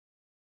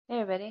Hey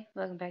everybody,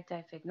 welcome back to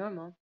iFake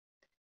Normal.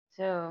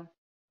 So,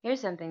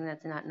 here's something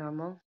that's not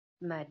normal.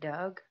 My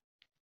dog.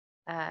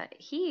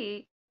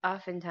 He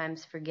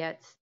oftentimes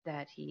forgets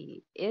that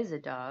he is a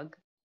dog.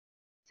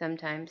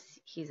 Sometimes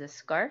he's a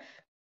scarf.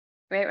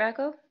 Right,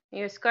 Rocco?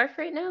 You're a scarf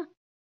right now?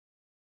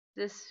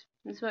 This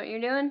what you're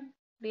doing?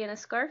 Being a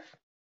scarf?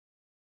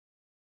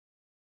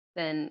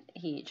 Then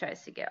he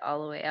tries to get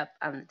all the way up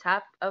on the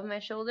top of my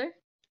shoulder.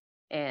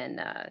 And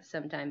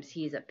sometimes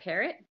he's a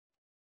parrot.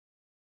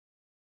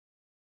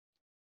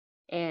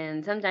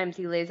 And sometimes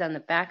he lays on the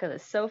back of the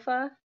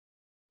sofa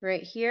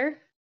right here,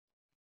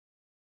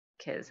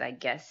 because I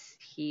guess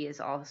he is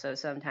also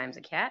sometimes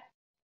a cat.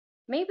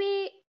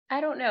 Maybe,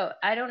 I don't know.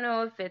 I don't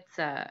know if it's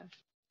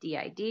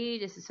DID,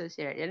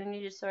 dissociative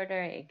identity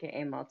disorder,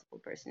 aka multiple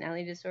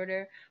personality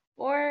disorder,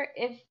 or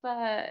if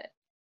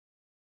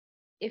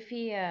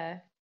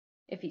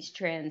he's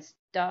trans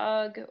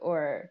dog,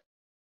 or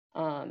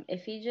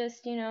if he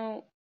just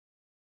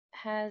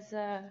has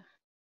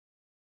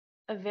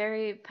a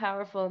very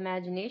powerful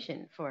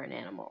imagination for an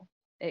animal.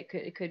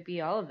 It could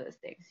be all of those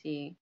things.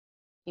 He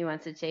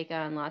wants to take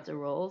on lots of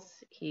roles.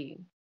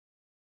 He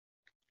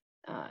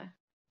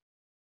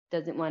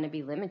doesn't want to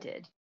be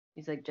limited.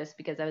 He's like, just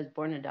because I was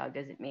born a dog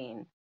doesn't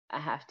mean I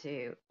have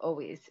to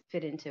always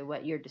fit into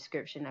what your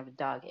description of a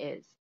dog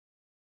is.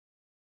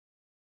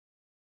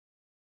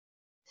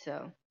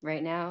 So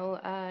right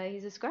now,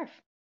 he's a scarf.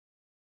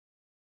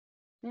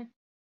 Yeah.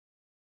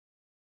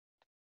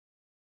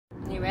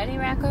 You ready,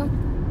 Rocco?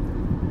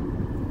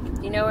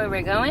 You know where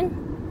we're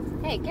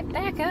going? Hey, get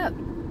back up.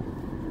 Do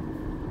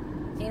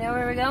you know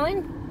where we're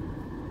going?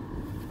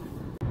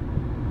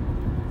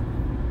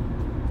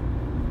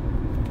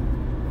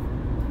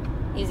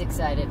 He's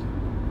excited.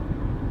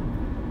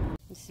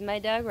 This is my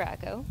dog,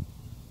 Rocco.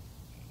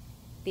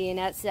 Being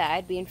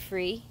outside, being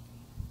free.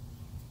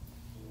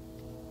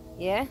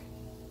 Yeah?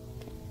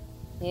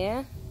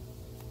 Yeah?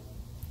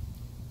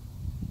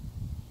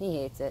 He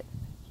hates it.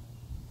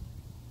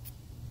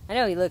 I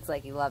know he looks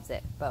like he loves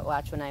it, but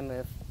watch when I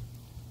move.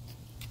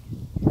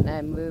 When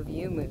I move,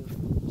 you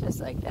move. Just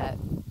like that.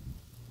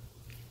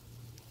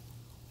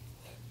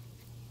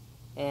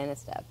 And it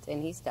stopped.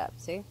 And he stopped,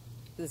 see?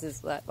 This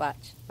is,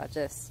 watch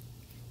this.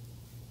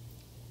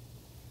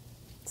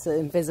 It's an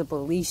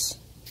invisible leash.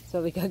 That's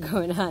what we got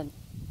going on.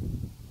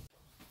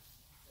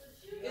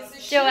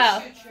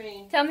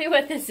 Joelle, tell me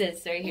what this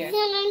is right here.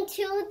 It's a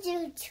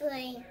choo-choo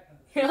train.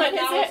 What is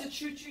it?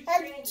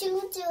 It's a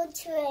choo-choo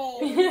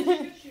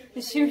train.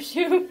 The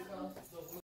shoo-shoo?